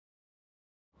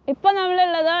ഇപ്പോൾ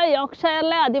നമ്മളുള്ളത്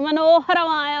യോർക്ക്ഷയറിലെ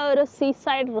അതിമനോഹരമായ ഒരു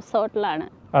സീസൈഡ് റിസോർട്ടിലാണ്.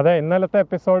 അതെ, ഇന്നലത്തെ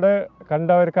എപ്പിസോഡ്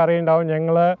കണ്ടവർക്ക് അറിയുണ്ടാവും.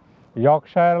 ഞങ്ങൾ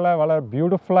യോർക്ക്ഷയറിലെ വളരെ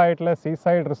ബ്യൂട്ടിഫുൾ ആയിട്ടുള്ള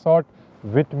സീസൈഡ് റിസോർട്ട്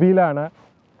വിറ്റ്ബിയിലാണ്.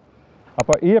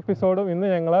 അപ്പോൾ ഈ എപ്പിസോഡും ഇന്ന്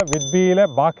ഞങ്ങൾ വിറ്റ്ബിയിലെ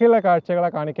ബാക്കിയുള്ള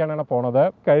കാഴ്ചകളെ കാണിക്കാനാണ് പോണത്.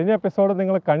 കഴിഞ്ഞ എപ്പിസോഡ്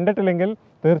നിങ്ങൾ കണ്ടിട്ടില്ലെങ്കിൽ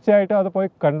തീർച്ചയായിട്ടും അത് പോയി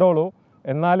കണ്ടോളൂ.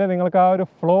 എന്നാലേ നിങ്ങൾക്ക് ആ ഒരു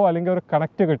ഫ്ലോ അല്ലെങ്കിൽ ഒരു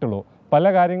കണക്റ്റ് കിട്ടുള്ളൂ. പല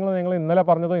കാര്യങ്ങളും നിങ്ങൾ ഇന്നലെ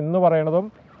പറഞ്ഞതും ഇന്ന് പറയണതും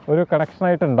ഒരു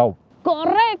കണക്ഷനായിട്ട് ഉണ്ടാവും.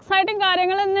 കുറേ എക്സൈറ്റിംഗ്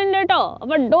കാര്യങ്ങൾ ഇന്നുണ്ട് കേട്ടോ.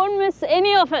 അപ്പോൾ don't miss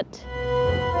any of it.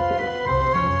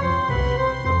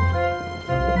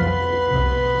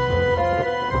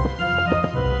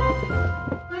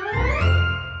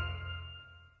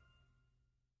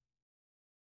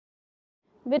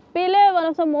 വിറ്റ്ബിയിലെ one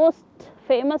of the most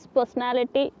famous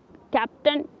personality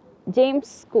captain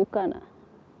James കുക്കാണ്.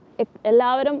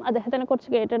 എല്ലാവരും അദ്ദേഹത്തിനെ കുറിച്ച്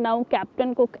കേട്ടിട്ടുണ്ടാവും. Captain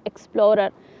cook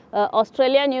explorer.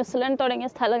 Australia, New Zealand തുടങ്ങിയ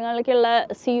സ്ഥലങ്ങളിലേക്കുള്ള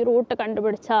സീ റൂട്ട്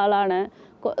കണ്ടുപിടിച്ച ആളാണ്.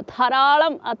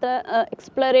 ധാരാളം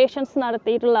എക്സ്പ്ലോറേഷൻസ്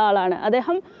നടത്തിയിട്ടുള്ള ആളാണ്.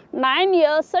 അദ്ദേഹം 9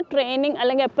 years ട്രെയിനിങ്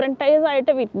അല്ലെങ്കിൽ അപ്രന്റൈസ്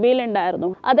ആയിട്ട് വിറ്റ്ബിയിലുണ്ടായിരുന്നു.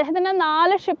 അദ്ദേഹത്തിൻ്റെ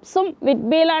 4 ഷിപ്സും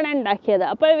വിറ്റ്ബിയിലാണ് ഉണ്ടാക്കിയത്.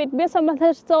 അപ്പോൾ വിറ്റ്ബിയെ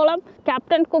സംബന്ധിച്ചിടത്തോളം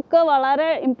ക്യാപ്റ്റൻ കുക്ക് വളരെ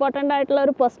ഇമ്പോർട്ടൻ്റ് ആയിട്ടുള്ള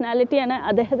ഒരു പേഴ്സണാലിറ്റിയാണ്.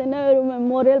 അദ്ദേഹത്തിൻ്റെ ഒരു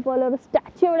മെമ്മോറിയൽ പോലെ ഒരു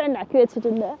സ്റ്റാച്യു ഇവിടെ ഉണ്ടാക്കി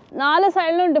വെച്ചിട്ടുണ്ട്. 4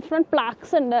 സൈഡിലും ഡിഫറെൻറ്റ്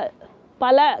പ്ലാക്സ് ഉണ്ട്.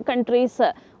 പല കൺട്രീസ്,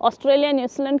 ഓസ്ട്രേലിയ,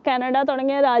 ന്യൂസിലൻഡ്, കാനഡ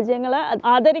തുടങ്ങിയ രാജ്യങ്ങൾ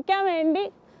ആദരിക്കാൻ വേണ്ടി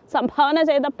സംഭാവന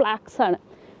ചെയ്ത പ്ലാക്സ് ആണ്.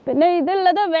 പിന്നെ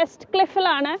ഇതുള്ളത് വെസ്റ്റ്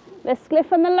ക്ലിഫിലാണ്. വെസ്റ്റ്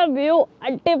ക്ലിഫ് എന്നുള്ള വ്യൂ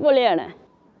അടിപൊളിയാണ്.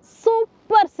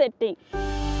 Super setting.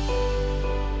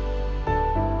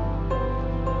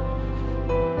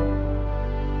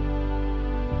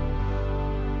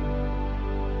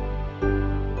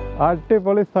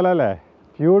 അടിപൊളി സ്ഥലമല്ലേ,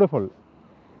 ബ്യൂട്ടിഫുൾ.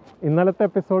 ഇന്നലത്തെ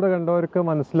എപ്പിസോഡ് കണ്ടവർക്ക്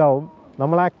മനസ്സിലാവും.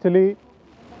 നമ്മൾ ആക്ച്വലി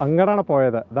അങ്ങടാണ്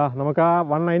പോയത്. നമുക്ക് ആ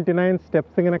 199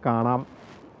 സ്റ്റെപ്സ് ഇങ്ങനെ കാണാം.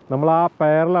 നമ്മൾ ആ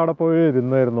പെയറിൽ അവിടെ പോയി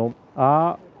ഇരുന്നായിരുന്നു. ആ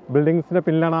ബിൽഡിങ്സിൻ്റെ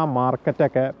പിന്നിലാണ് ആ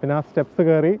മാർക്കറ്റൊക്കെ. പിന്നെ ആ സ്റ്റെപ്സ്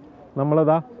കയറി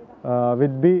നമ്മളിതാ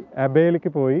വിറ്റ്ബി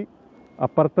അബേയിലേക്ക് പോയി.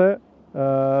 അപ്പുറത്ത്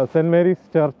സെൻറ്റ് മേരീസ്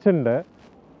ചർച്ച് ഉണ്ട്.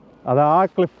 അത് ആ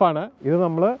ക്ലിഫാണ്. ഇത്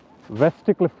നമ്മൾ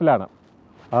വെസ്റ്റ് ക്ലിഫിലാണ്.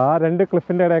 ആ 2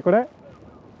 ക്ലിഫിൻ്റെ ഇടയിൽ കൂടെ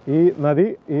ഈ നദി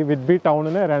ഈ വിറ്റ്ബി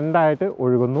ടൗണിന് 2ആയിട്ട്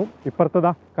ഒഴുകുന്നു.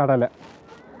 ഇപ്പുറത്തതാ കടൽ.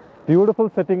 ബ്യൂട്ടിഫുൾ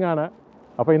സെറ്റിംഗ് ആണ്.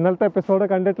 അപ്പോൾ ഇന്നലത്തെ എപ്പിസോഡ്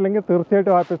കണ്ടിട്ടില്ലെങ്കിൽ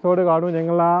തീർച്ചയായിട്ടും ആ എപ്പിസോഡ് കാണും.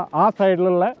 ഞങ്ങൾ ആ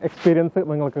സൈഡിലുള്ള എക്സ്പീരിയൻസ്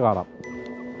നിങ്ങൾക്ക് കാണാം.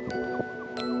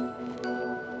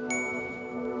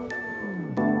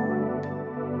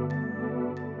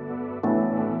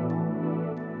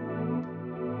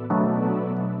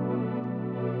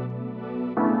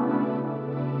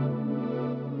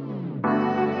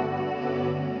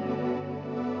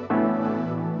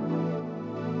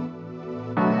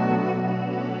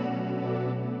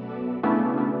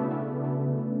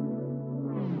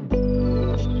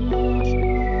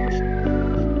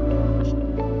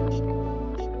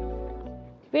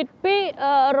 വിറ്റ്ബി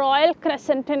റോയൽ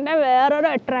ക്രസൻറ്റിൻ്റെ വേറൊരു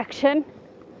അട്രാക്ഷൻ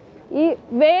ഈ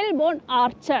വെയിൽബോൺ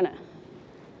ആർച്ചാണ്.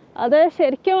 അത്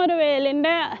ശരിക്കും ഒരു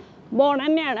വെയിലിൻ്റെ ബോൺ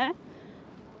തന്നെയാണ്.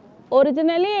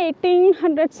 ഒറിജിനലി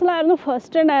 1800s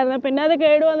ഫസ്റ്റ് ഉണ്ടായിരുന്നത്. പിന്നെ അത്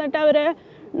കേട് വന്നിട്ട് അവർ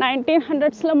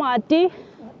 1900s മാറ്റി.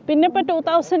 പിന്നെ ഇപ്പോൾ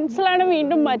 2000s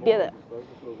വീണ്ടും മാറ്റിയത്.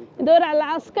 ഇതൊരു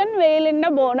അലാസ്കൻ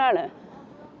വെയിലിൻ്റെ ബോണാണ്.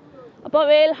 അപ്പോൾ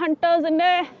വെയിൽ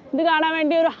ഹണ്ടേഴ്സിൻ്റെ ഇത് കാണാൻ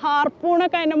വേണ്ടി ഒരു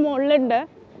ഹാർപ്പൂണൊക്കെ അതിൻ്റെ മുകളിലുണ്ട്.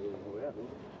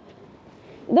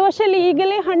 ഇത് പക്ഷെ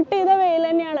ലീഗലി ഹണ്ട് ചെയ്ത വെയിൽ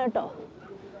തന്നെയാണ് കേട്ടോ.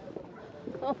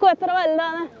 നോക്കൂ എത്ര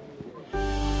വലുതാണ്.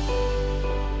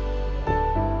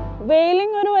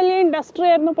 വെയിലിംഗ് ഒരു വലിയ ഇൻഡസ്ട്രി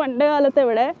ആയിരുന്നു പണ്ട് കാലത്ത്.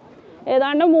 ഇവിടെ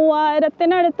ഏതാണ്ട്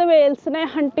 3000-നടുത്ത് വെയിൽസിനെ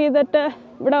ഹണ്ട് ചെയ്തിട്ട്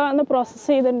ഇവിടെ വന്ന് പ്രോസസ്സ്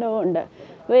ചെയ്തിട്ടുണ്ട്.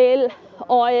 വെയിൽ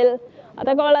ഓയിൽ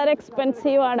അതൊക്കെ വളരെ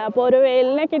എക്സ്പെൻസീവാണ്. അപ്പോൾ ഒരു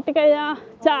വെയിലിനെ കിട്ടിക്കഴിഞ്ഞാൽ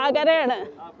ചാകരയാണ്.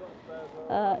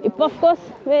 ഇപ്പോൾ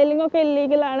ഓഫ്കോഴ്സ് വെയിലിംഗ് ഒക്കെ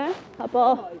ഇല്ലീഗലാണ്. അപ്പോൾ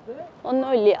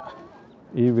ഒന്നുമില്ല.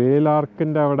 ഈ വെയിൽ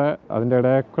ആർക്കിൻ്റെ അവിടെ അതിൻ്റെ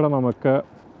ഇടയിൽ കൂടെ നമുക്ക്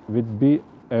വിറ്റ്ബി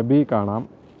അബി കാണാം.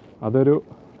 അതൊരു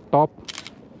ടോപ്പ്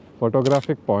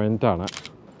ഫോട്ടോഗ്രാഫിക് പോയിൻ്റാണ്.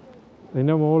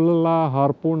 ഇതിൻ്റെ മുകളിലുള്ള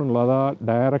ഹാർപ്പൂണുള്ള അത് ആ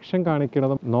ഡയറക്ഷൻ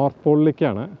കാണിക്കുന്നത് നോർത്ത്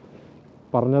പോളിലേക്കാണ്.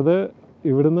 പറഞ്ഞത്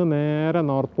ഇവിടുന്ന് നേരെ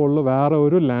നോർത്ത് പോളിൽ വേറെ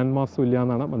ഒരു ലാൻഡ് മാസും ഇല്ല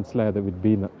എന്നാണ് മനസ്സിലായത്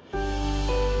വിറ്റ്ബിന്ന്.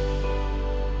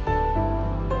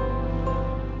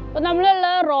 അപ്പോൾ നമ്മളുള്ള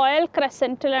റോയൽ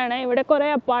ക്രസൻറ്റിലാണ്. ഇവിടെ കുറേ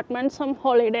അപ്പാർട്ട്മെൻറ്റ്സും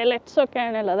ഹോളിഡേ ലെറ്റ്സും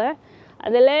ഒക്കെയാണ് ഉള്ളത്.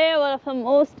 അതിലെ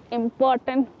മോസ്റ്റ്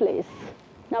ഇമ്പോർട്ടൻറ്റ് പ്ലേസ്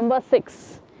നമ്പർ 6.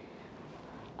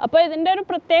 അപ്പോൾ ഇതിൻ്റെ ഒരു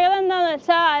പ്രത്യേകത എന്താണെന്ന്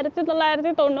വെച്ചാൽ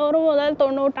 1990 മുതൽ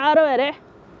 96 വരെ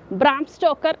ബ്രാം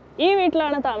സ്റ്റോക്കർ ഈ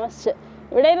വീട്ടിലാണ് താമസിച്ചത്.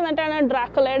 ഇവിടെ ഇരുന്നിട്ടാണ്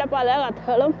ഡ്രാക്കുളയുടെ പല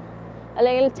കഥകളും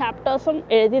അല്ലെങ്കിൽ ചാപ്റ്റേഴ്സും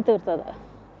എഴുതി തീർത്തത്.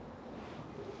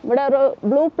 ഇവിടെ ഒരു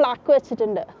ബ്ലൂ പ്ലാക്ക്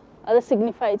വെച്ചിട്ടുണ്ട്, അത്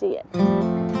സിഗ്നിഫൈ ചെയ്യാൻ.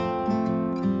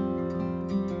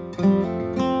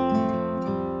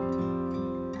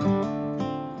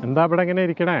 എന്താ ഇവിടെ ഇങ്ങനെ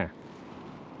ഇരിക്കണേ?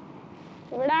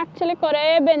 ആക്ച്വലി കുറേ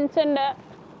ബെഞ്ചുണ്ട്.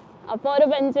 അപ്പോൾ ഒരു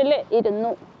ബെഞ്ചിൽ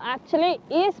ഇരുന്നു. ആക്ച്വലി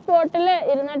ഈ സ്പോട്ടിൽ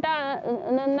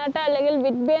നിന്നിട്ട് അല്ലെങ്കിൽ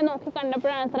വിറ്റ്ബിയെ നോക്കി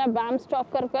കണ്ടപ്പോഴാണ് അത്ര ബാം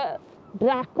സ്റ്റോക്കർക്ക്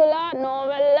ഡ്രാക്കുല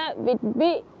നോവലില്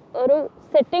വിറ്റ്ബി ഒരു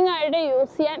സെറ്റിംഗ് ആയിട്ട്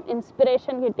യൂസ് ചെയ്യാൻ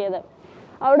ഇൻസ്പിറേഷൻ കിട്ടിയത്.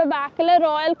 അവിടെ ബാക്കിൽ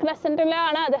റോയൽ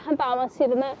ക്രസൻറ്റിലാണ് അദ്ദേഹം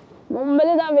താമസിച്ചിരുന്നത്. മുമ്പിൽ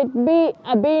ഇതാ വിറ്റ്ബി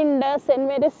അബി ഉണ്ട്, സെൻറ്റ്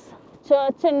മേരീസ്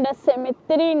ചേർച്ച് ഉണ്ട്,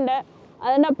 സെമിത്തിരി ഉണ്ട്.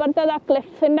 അതിൻ്റെ അപ്പുറത്ത് ആ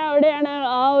ക്ലിഫിൻ്റെ അവിടെയാണ്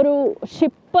ആ ഒരു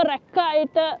ഷിപ്പ്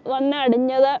റെക്കായിട്ട് വന്ന്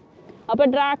അടിഞ്ഞത്. അപ്പോൾ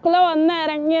ഡ്രാക്കുല വന്ന്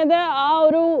ഇറങ്ങിയത് ആ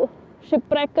ഒരു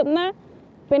ഷിപ്പ് റെക്കിന്ന്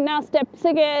പിന്നെ ആ സ്റ്റെപ്സ്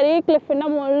കയറി ക്ലിഫിൻ്റെ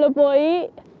മുകളിൽ പോയി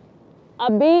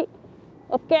അബി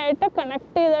ഒക്കെ ആയിട്ട്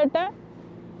കണക്ട് ചെയ്തിട്ട്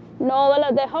നോവൽ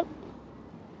അദ്ദേഹം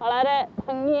വളരെ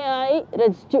ഭംഗിയായി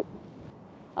രചിച്ചു.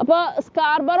 അപ്പോൾ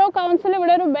സ്കാർബറോ കൗൺസിൽ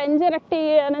ഇവിടെ ഒരു ബെഞ്ച് ഇറക്ട്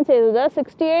ചെയ്യുകയാണ് ചെയ്തത്.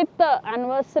 68th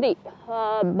anniversary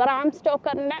Bram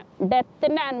സ്റ്റോക്കറിൻ്റെ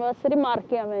ഡെത്തിൻ്റെ anniversary mark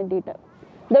ചെയ്യാൻ വേണ്ടിയിട്ട്.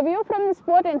 The view from the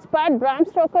spot inspired Bram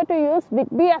Stoker to use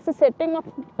Whitby as a setting of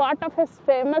part of his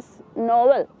famous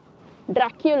novel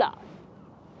Dracula.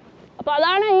 അപ്പോൾ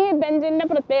അതാണ് ഈ ബെഞ്ചിൻ്റെ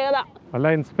പ്രത്യേകത. നല്ല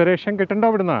ഇൻസ്പിറേഷൻ കിട്ടണ്ടോ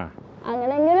ഇവിടുന്ന്?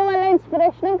 അങ്ങനെങ്കിലും നല്ല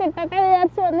ഇൻസ്പിറേഷനും കിട്ടട്ടെ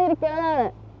വിചാരിച്ച് വന്നിരിക്കുന്നതാണ്.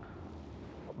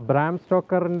 ബ്രാം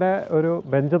സ്റ്റോക്കറിൻ്റെ ഒരു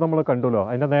ബെഞ്ച് നമ്മൾ കണ്ടുല്ലോ.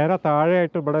 അതിൻ്റെ നേരെ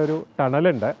താഴെയായിട്ട് ഇവിടെ ഒരു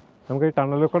ടണലുണ്ട്. നമുക്ക് ഈ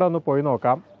ടണലിൽ കൂടെ ഒന്ന് പോയി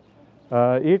നോക്കാം.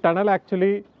 ഈ ടണൽ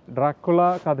ആക്ച്വലി ഡ്രാക്കുള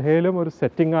കഥയിലും ഒരു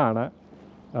സെറ്റിംഗ് ആണ്.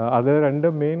 അത് രണ്ട്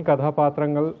മെയിൻ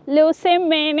കഥാപാത്രങ്ങൾ ലൂസിയും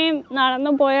മേനയും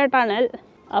നടന്നു പോയ ടണൽ.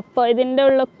 അപ്പോൾ ഇതിൻ്റെ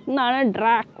ഉള്ളിൽ നിന്നാണ്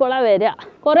ഡ്രാക്കുള വരിക.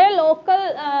 കുറേ ലോക്കൽ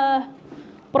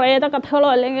പ്രേത കഥകളോ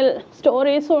അല്ലെങ്കിൽ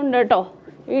സ്റ്റോറീസും ഉണ്ട് കേട്ടോ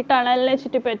ഈ ടണലിനെ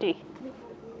ചുറ്റിപ്പറ്റി.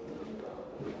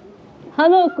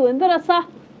 അത് നോക്കൂ, എന്ത് രസാ,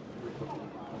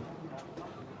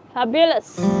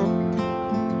 ഫാബുലസ്.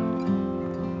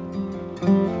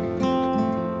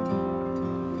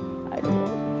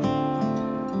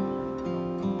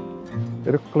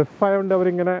 ഒരു ക്ലിഫ് ആയതുകൊണ്ട്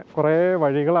അവരിങ്ങനെ കുറേ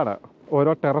വഴികളാണ്,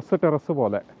 ഓരോ ടെറസ്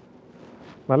പോലെ.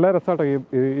 നല്ല രസമാട്ടോ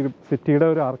ഈ സിറ്റിയുടെ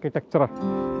ഒരു ആർക്കിടെക്ചറാണ്.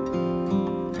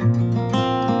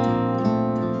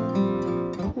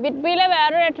 വിറ്റ്ബിയിലെ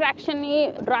വേറൊരു അട്രാക്ഷൻ ഈ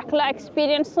ഡ്രാക്കുല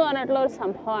എക്സ്പീരിയൻസ് എന്ന് പറഞ്ഞിട്ടുള്ള ഒരു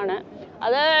സംഭവമാണ്.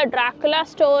 അത് ഡ്രാക്കുല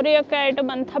സ്റ്റോറിയൊക്കെ ആയിട്ട്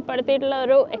ബന്ധപ്പെടുത്തിയിട്ടുള്ള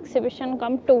ഒരു എക്സിബിഷൻ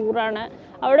കം ടൂറാണ്.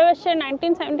 അവിടെ പക്ഷേ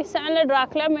 1977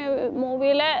 ഡ്രാക്കുല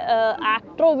മൂവിയിലെ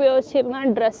ആക്ടർ ഉപയോഗിച്ചിരുന്ന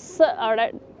ഡ്രസ്സ് അവിടെ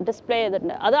ഡിസ്പ്ലേ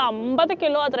ചെയ്തിട്ടുണ്ട്. അത് 50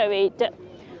 കിലോ അത്ര വെയിറ്റ്.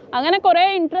 അങ്ങനെ കുറേ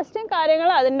ഇൻട്രസ്റ്റിംഗ്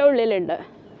കാര്യങ്ങൾ അതിൻ്റെ ഉള്ളിലുണ്ട്.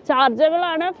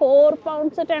 ചാർജുകളാണ് 4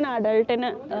 pounds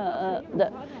അഡൾട്ടിന് ഇത്.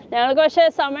 ഞങ്ങൾക്ക് പക്ഷേ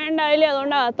സമയം ഉണ്ടായില്ല,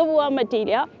 അതുകൊണ്ട് അകത്ത് പോകാൻ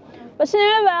പറ്റിയില്ല. പക്ഷെ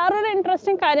ഞങ്ങൾ വേറൊരു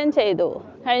ഇൻട്രസ്റ്റിംഗ് കാര്യം ചെയ്തു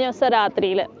കഴിഞ്ഞ ദിവസം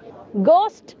രാത്രിയിൽ.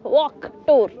 ഗോസ്റ്റ് വാക്ക്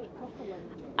ടൂർ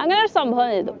അങ്ങനെ ഒരു സംഭവം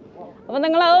ചെയ്തു. അപ്പോൾ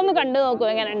നിങ്ങൾ അതൊന്ന് കണ്ടു നോക്കൂ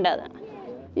എങ്ങനെയുണ്ട് അത്.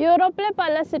 യൂറോപ്പിലെ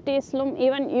പല സിറ്റീസിലും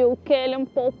ഈവൻ UK-യിലും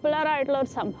പോപ്പുലർ ആയിട്ടുള്ള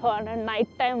ഒരു സംഭവമാണ്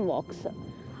നൈറ്റ് ടൈം വാക്സ്.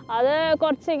 അത്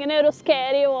കുറച്ച് ഇങ്ങനെ ഒരു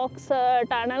സ്കേരി വാക്സ്,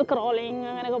 ടണൽ ക്രോളിങ്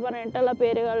അങ്ങനെയൊക്കെ പറഞ്ഞിട്ടുള്ള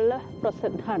പേരുകളിൽ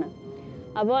പ്രസിദ്ധമാണ്.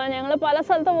 അപ്പോൾ ഞങ്ങൾ പല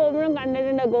സ്ഥലത്ത് പോകുമ്പോഴും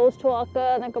കണ്ടിട്ടുണ്ട് ഗോസ്റ്റ് വാക്ക്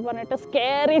എന്നൊക്കെ പറഞ്ഞിട്ട്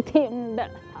സ്കേറി തീംഡ്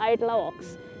ആയിട്ടുള്ള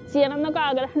വാക്സ് ചെയ്യണം എന്നൊക്കെ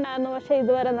ആഗ്രഹം ഉണ്ടായിരുന്നു. പക്ഷേ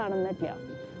ഇതുവരെ നടന്നിട്ടില്ല.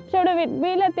 പക്ഷെ ഇവിടെ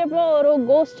വിറ്റ്ബിയിലെത്തിയപ്പോൾ ഒരു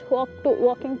ഗോസ്റ്റ്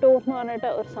വാക്കിംഗ് ടൂർ എന്ന് പറഞ്ഞിട്ട്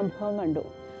ഒരു സംഭവം കണ്ടു.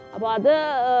 അപ്പോൾ അത്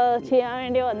ചെയ്യാൻ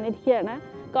വേണ്ടി വന്നിരിക്കുകയാണ്.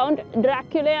 കൗണ്ട്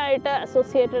ഡ്രാക്കുലയായിട്ട്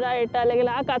അസോസിയേറ്റഡ് ആയിട്ട് അല്ലെങ്കിൽ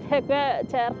ആ കഥയൊക്കെ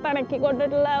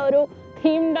ചേർത്തിണക്കിക്കൊണ്ടിട്ടുള്ള ഒരു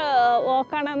തീംഡ്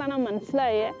വാക്കാണെന്നാണ്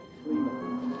മനസ്സിലായത്.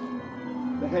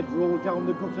 The head rolled down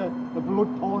the gutter, the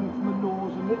blood pouring from the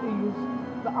nose and the ears,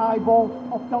 the eyeballs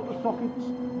popped out the sockets,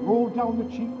 rolled down the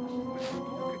cheeks.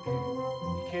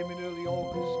 He came in early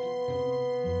August.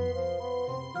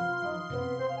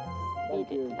 Thank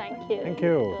you. Thank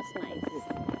you. It was nice.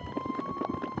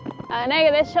 അങ്ങനെ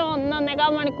ഏകദേശം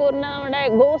 1.5 മണിക്കൂറിന് നമ്മുടെ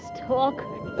ghost വാക്ക്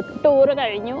tour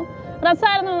കഴിഞ്ഞു.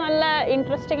 രസമായിരുന്നു, നല്ല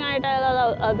interesting ആയിട്ട് അത്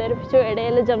അവതരിപ്പിച്ചു.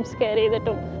 ഇടയിൽ ജംപ് സ്കെയർ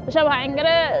ചെയ്തിട്ടും. പക്ഷെ ഭയങ്കര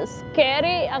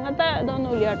സ്കെയറി അങ്ങനത്തെ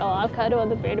ഇതൊന്നുമില്ല കേട്ടോ, ആൾക്കാർ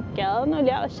വന്ന്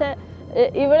പേടിപ്പിക്കാതൊന്നുമില്ല. പക്ഷെ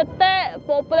ഇവിടുത്തെ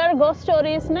പോപ്പുലർ ഗോസ്റ്റ്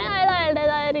സ്റ്റോറീസിനെ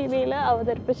അയാളുടേതായ രീതിയിൽ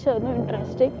അവതരിപ്പിച്ചതൊന്നും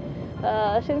ഇൻട്രസ്റ്റിംഗ്.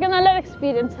 ശരിക്കും നല്ലൊരു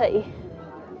എക്സ്പീരിയൻസ് ആയി.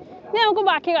 ഇനി നമുക്ക്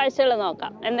ബാക്കി കാഴ്ചകൾ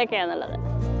നോക്കാം എന്തൊക്കെയാണെന്നുള്ളത്.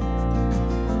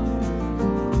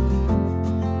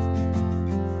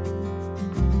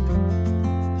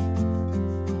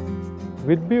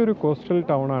 വിറ്റ്ബി ഒരു കോസ്റ്റൽ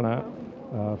ടൗണാണ്.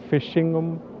 ഫിഷിങ്ങും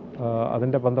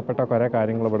അതിൻ്റെ ബന്ധപ്പെട്ട കുറേ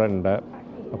കാര്യങ്ങൾ ഇവിടെ ഉണ്ട്.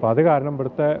 അപ്പോൾ അത് കാരണം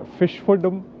ഇവിടുത്തെ ഫിഷ്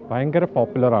ഫുഡും ഭയങ്കര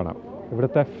പോപ്പുലറാണ്.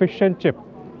 ഇവിടുത്തെ ഫിഷ് ആൻഡ് ചിപ്പ്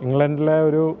ഇംഗ്ലണ്ടിലെ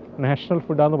ഒരു നാഷണൽ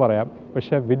ഫുഡാന്ന് പറയാം.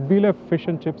 പക്ഷേ വിറ്റ്ബിയിലെ ഫിഷ്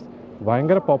ആൻഡ് ചിപ്സ്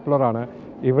ഭയങ്കര പോപ്പുലറാണ്.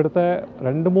 ഇവിടുത്തെ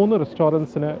 2-3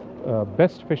 റെസ്റ്റോറൻറ്റ്സിന്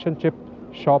best fish and chip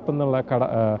shop എന്നുള്ള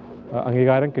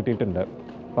അംഗീകാരം കിട്ടിയിട്ടുണ്ട്.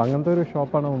 അപ്പോൾ അങ്ങനത്തെ ഒരു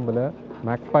ഷോപ്പാണ് മുമ്പിൽ,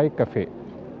 മാക്പൈ കഫേ.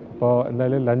 അപ്പോൾ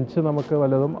എന്തായാലും ലഞ്ച് നമുക്ക്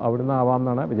വല്ലതും അവിടുന്ന്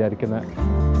ആവാമെന്നാണ് വിചാരിക്കുന്നത്.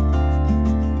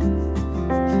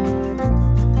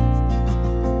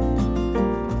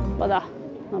 അപ്പോൾ അതാ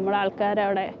നമ്മുടെ ആൾക്കാർ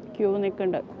അവിടെ ക്യൂ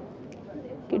നിൽക്കുന്നുണ്ട്.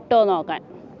 കിട്ടുമോ നോക്കാൻ.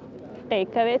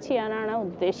 ടേക്ക് അവേ ചെയ്യാനാണ്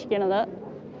ഉദ്ദേശിക്കുന്നത്.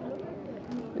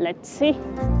 Let's see.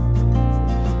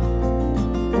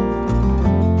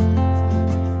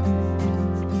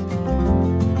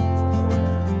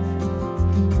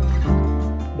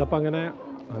 ഇതപ്പോൾ അങ്ങനെ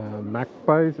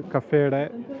മാക്പൈസ് കഫേയുടെ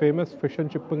ഫേമസ് ഫിഷ്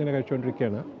ആൻഡ് ചിപ്പ് ഇങ്ങനെ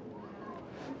കഴിച്ചുകൊണ്ടിരിക്കുകയാണ്.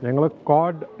 ഞങ്ങൾ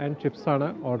കോഡ് ആൻഡ് ചിപ്സാണ്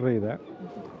ഓർഡർ ചെയ്തത്.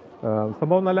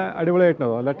 സംഭവം നല്ല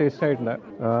അടിപൊളിയായിട്ടുണ്ട്, നല്ല ടേസ്റ്റ് ആയിട്ടുണ്ട്.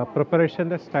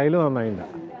 പ്രിപ്പറേഷൻ്റെ സ്റ്റൈല് നന്നായിട്ടുണ്ട്.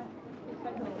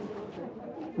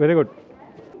 Very good.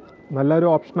 നല്ലൊരു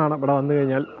ഓപ്ഷനാണ് ഇവിടെ വന്നു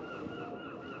കഴിഞ്ഞാൽ.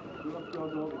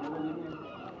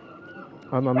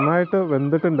 നന്നായിട്ട്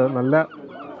വെന്തിട്ടുണ്ട്, നല്ല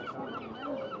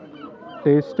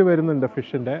ടേസ്റ്റ് വരുന്നുണ്ട്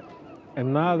ഫിഷിൻ്റെ.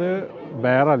 എന്നാൽ അത്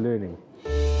വേറല്ലേ ഇനി.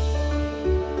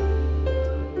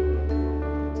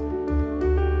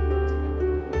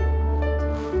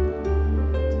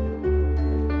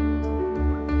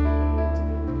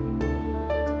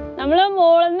 നമ്മൾ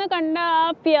മുകളിൽ നിന്ന് കണ്ട ആ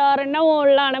പിയറിൻ്റെ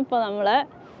മുകളിലാണ് ഇപ്പോൾ നമ്മൾ.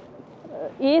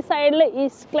 ഈ സൈഡിൽ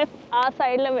ഈസ്റ്റ് ക്ലിഫ്, ആ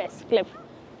സൈഡിൽ വെസ്റ്റ് ക്ലിഫ്.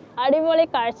 അടിപൊളി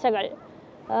കാഴ്ചകൾ.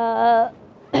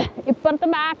 ഇപ്പുറത്തെ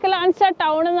ബാക്കിലാണെന്ന് വെച്ചാൽ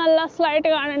ടൗണ് നല്ല സ്ലൈറ്റ്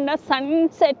കാണുന്നുണ്ട്. സൺ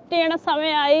സെറ്റ് ചെയ്യണ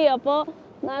സമയമായി. അപ്പോൾ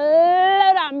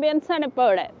നല്ലൊരു ആംബിയൻസാണ് ഇപ്പോൾ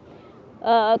ഇവിടെ.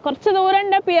 കുറച്ച്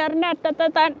ദൂരമുണ്ട് പിയറിൻ്റെ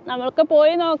അറ്റത്തെത്താൻ. നമ്മൾക്ക്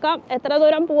പോയി നോക്കാം. എത്ര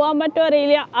ദൂരം പോകാൻ പറ്റുമോ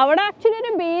അറിയില്ല. അവിടെ ആക്ച്വലി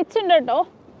ഒരു ബീച്ച് ഉണ്ട് കേട്ടോ,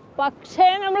 പക്ഷേ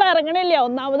നമ്മൾ ഇറങ്ങണില്ല.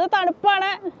 ഒന്നാമത്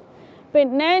തണുപ്പാണ്,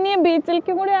 പിന്നെ ഇനി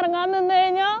ബീച്ചിലേക്ക് കൂടി ഇറങ്ങാൻ നിന്ന്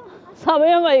കഴിഞ്ഞാൽ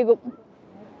സമയം വൈകും.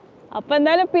 അപ്പം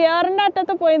എന്തായാലും പിയറിൻ്റെ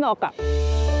അറ്റത്ത് പോയി നോക്കാം.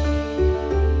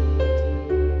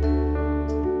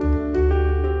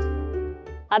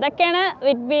 അതൊക്കെയാണ്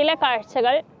വിറ്റ്ബിയിലെ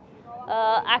കാഴ്ചകൾ.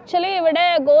 ആക്ച്വലി ഇവിടെ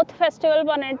ഗോത്ത് ഫെസ്റ്റിവൽ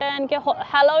പറഞ്ഞിട്ട് എനിക്ക്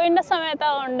ഹലോവിൻ്റെ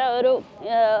സമയത്താവുകൊണ്ട് ഒരു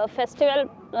ഫെസ്റ്റിവൽ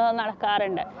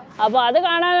നടക്കാറുണ്ട്. അപ്പോൾ അത്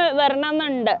കാണാൻ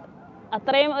വരണമെന്നുണ്ട്.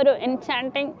 അത്രയും ഒരു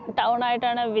എൻചാൻറ്റിങ് ടൗൺ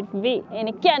ആയിട്ടാണ് വിറ്റ്ബി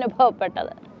എനിക്ക്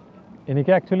അനുഭവപ്പെട്ടത്.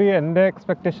 എനിക്ക് ആക്ച്വലി എൻ്റെ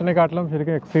എക്സ്പെക്റ്റേഷനെക്കാട്ടിലും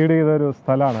ശരിക്കും എക്സീഡ് ചെയ്തൊരു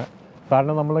സ്ഥലമാണ്.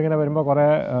 കാരണം നമ്മളിങ്ങനെ വരുമ്പോൾ കുറേ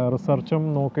റിസർച്ചും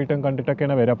നോക്കിയിട്ടും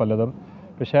കണ്ടിട്ടൊക്കെയാണ് വരിക പലതും.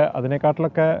 പക്ഷേ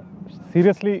അതിനെക്കാട്ടിലൊക്കെ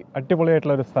സീരിയസ്ലി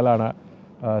അടിപൊളിയായിട്ടുള്ളൊരു സ്ഥലമാണ്.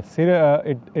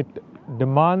 It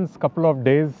demands couple of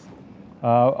days.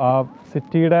 ആ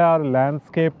സിറ്റിയുടെ ആ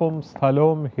ലാൻഡ്സ്കേപ്പും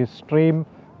സ്ഥലവും ഹിസ്റ്ററിയും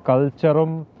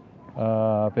കൾച്ചറും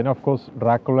പിന്നെ ഓഫ് കോഴ്സ്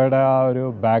ഡ്രാക്കുളയുടെ ആ ഒരു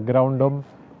ബാക്ക്ഗ്രൗണ്ടും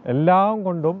എല്ലാം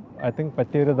കൊണ്ടും ഐ തിങ്ക്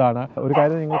പറ്റിയൊരിതാണ്. ഒരു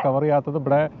കാര്യം നിങ്ങൾ കവർ ചെയ്യാത്തത്,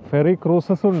 ഇവിടെ ഫെറി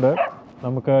ക്രൂസസ് ഉണ്ട്.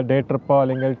 നമുക്ക് ഡേ ട്രിപ്പോ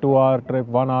അല്ലെങ്കിൽ 2 hour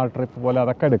ട്രിപ്പ്, 1 hour ട്രിപ്പ് പോലെ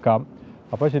അതൊക്കെ എടുക്കാം.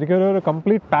 അപ്പോൾ ശരിക്കും ഒരു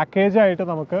കംപ്ലീറ്റ് പാക്കേജായിട്ട്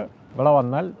നമുക്ക് ഇവിടെ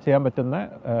വന്നാൽ ചെയ്യാൻ പറ്റുന്ന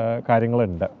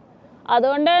കാര്യങ്ങളുണ്ട്.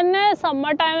 അതുകൊണ്ട് തന്നെ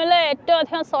സമ്മർ ടൈമിൽ ഏറ്റവും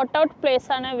അധികം സോർട്ട് ഔട്ട്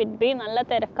പ്ലേസാണ് വിറ്റ്ബി. നല്ല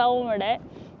തിരക്കാവും ഇവിടെ.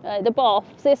 ഇതിപ്പോൾ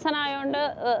ഓഫ് സീസൺ ആയതുകൊണ്ട്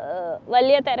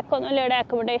വലിയ തിരക്കൊന്നുമില്ല. ഇവിടെ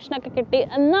അക്കോമഡേഷനൊക്കെ കിട്ടി.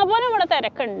 എന്നാൽ പോലും ഇവിടെ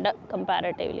തിരക്കുണ്ട്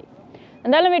കമ്പാരിറ്റീവ്ലി.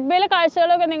 എന്തായാലും വിറ്റ്ബിയിലെ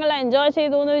കാഴ്ചകളൊക്കെ നിങ്ങൾ എൻജോയ്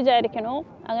ചെയ്തു എന്ന് വിചാരിക്കണു.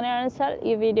 അങ്ങനെയാണെന്ന് വെച്ചാൽ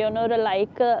ഈ വീഡിയോന് ഒരു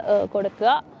ലൈക്ക്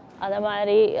കൊടുക്കുക.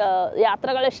 അതേമാതിരി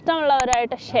യാത്രകൾ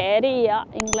ഇഷ്ടമുള്ളവരായിട്ട് ഷെയർ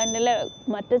ചെയ്യുക. ഇംഗ്ലണ്ടിലെ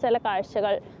മറ്റ് ചില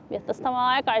കാഴ്ചകൾ,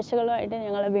 വ്യത്യസ്തമായ കാഴ്ചകളുമായിട്ട്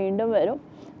ഞങ്ങൾ വീണ്ടും വരും.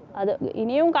 അത്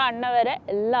ഇനിയും കാണുന്നവരെ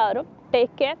എല്ലാവരും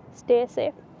take care, stay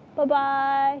safe,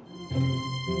 by.